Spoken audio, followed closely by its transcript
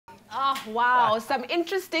Oh, wow. Some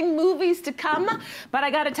interesting movies to come. But I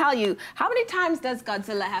gotta tell you, how many times does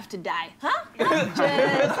Godzilla have to die? Huh?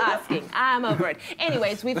 Just asking. I'm over it.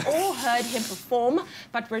 Anyways, we've all heard him perform,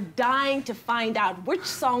 but we're dying to find out which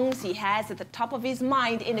songs he has at the top of his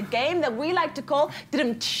mind in a game that we like to call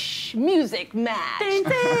Music Match. Ding,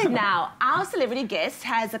 ding. Now, our celebrity guest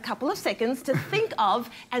has a couple of seconds to think of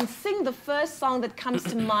and sing the first song that comes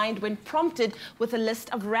to mind when prompted with a list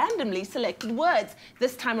of randomly selected words.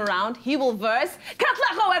 This time around, he will verse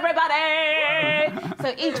Katlacho, everybody!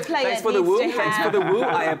 So each player Thanks for the woo. needs to have... Thanks for the woo.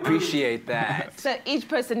 I appreciate that. So each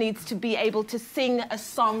person needs to be able to sing a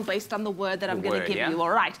song based on the word that I'm going to give you, all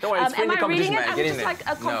right? Don't worry, it's am I reading it? man. I'm just like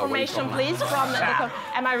a confirmation, please, from the...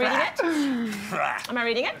 Am I reading it? Am I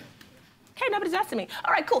reading it? Okay, nobody's asking me.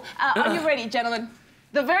 All right, cool. Are you ready, gentlemen?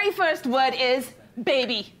 The very first word is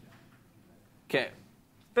baby. Okay.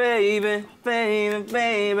 Baby, baby,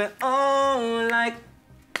 baby, oh, like...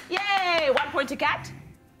 Yay! 1 point to Kat.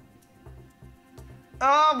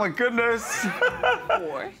 Oh my goodness.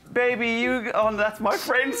 4. Baby, you... Oh, that's my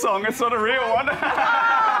friend's song. It's not a real one.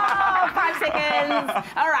 Oh, 5 seconds.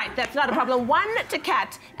 All right, that's not a problem. 1 to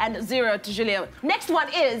Kat and 0 to Giulio. Next one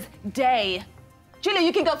is day. Giulio,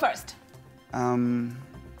 you can go first. Oh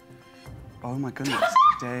my goodness,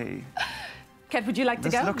 day. Kat, would you like to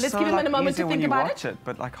This go? looks Let's so, give him a moment to easier when think you about watch it,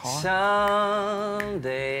 but like hard.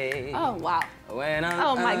 Someday. Oh, wow. When I'm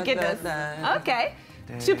Oh, my goodness. Okay.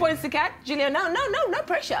 Day. 2 points to Kat. Giulio, no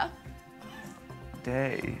pressure.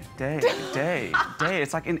 Day.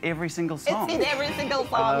 It's like in every single song. It's in every single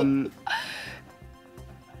song.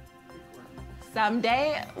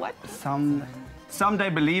 Someday, what? Someday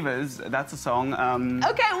Believers, that's a song.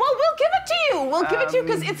 Okay, well, we'll give it to you. We'll give it to you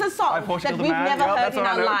because it's a song that we've never heard in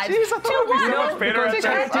our lives. Jeez, I thought Two, so much better at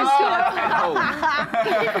that.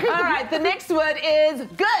 All right, the next word is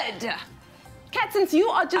good. Kat, since you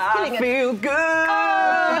are just killing I it. feel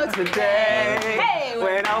good today. Hey,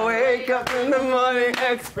 when I wake up in the morning,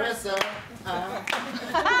 Expresso.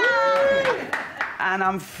 And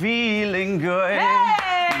I'm feeling good. Hey!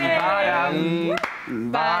 Yeah.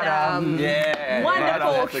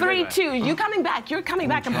 Wonderful. 3-2. You coming back. You're coming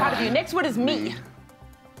back. I'm proud of you. Next word is me.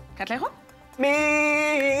 Katlejo?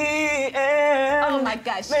 Me and Oh my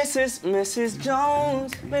gosh. Mrs.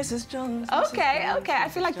 Jones. Okay. I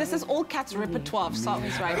feel like this is all Kat's repertoire of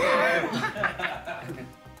songs right now.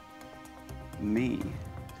 Me,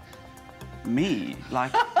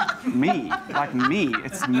 like me,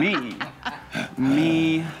 it's me.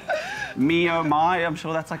 Me, oh my, I'm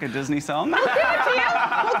sure that's like a Disney song.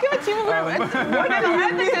 We'll give it to you. We've never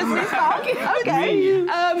heard the Disney song. Okay.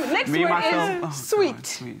 Next word is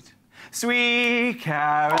sweet. Sweet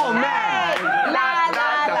Caroline. Oh, man. La,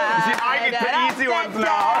 la, la. See, I get the easy ones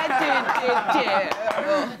now.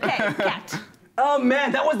 Okay, Kat. Oh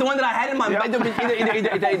man, that was the one that I had in my mind in the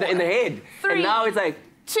head. 3, and now it's like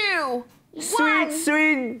 2, 1.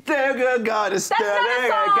 Sweet dagger, got a That's not a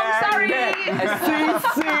song, sorry.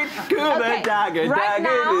 Sweet, good dagger. Right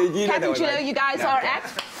now, Kat and Giulio, you guys are at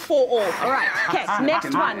 4-all. All right. Okay,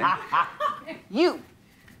 next one. You.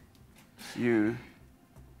 You.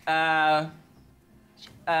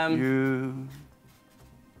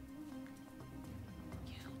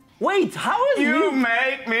 Wait, how is You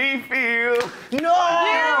make me feel. No!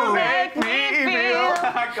 You make me feel.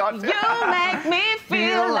 You make me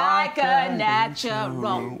feel like a natural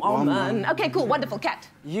woman. Okay, cool, wonderful, Kat.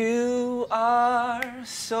 You are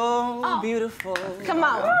so beautiful. Come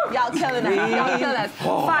on, y'all killing us. Y'all killing us.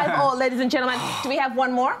 5-all, ladies and gentlemen. Do we have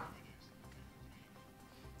one more?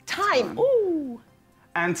 Time. Ooh.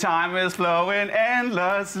 And time is flowing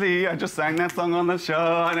endlessly. I just sang that song on the show.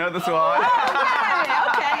 I know this one.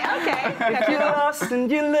 Okay. If you're lost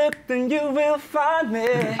and you look, then you will find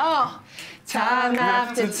me. Oh, time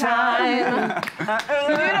after time.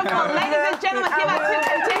 Beautiful. Ladies and gentlemen, give us 2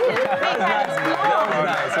 contingents. Big hands.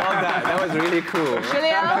 Well done. That was really cool.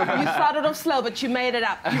 Giulio, you started off slow, but you made it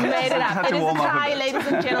up. It is a tie, ladies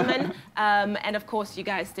and gentlemen. And of course, you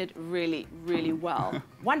guys did really, really well.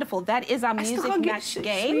 Wonderful. That is our music match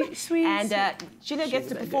game. And Giulio gets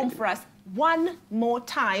to perform for us one more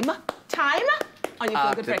time. On your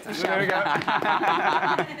Feel Good Breakfast Show. There we go.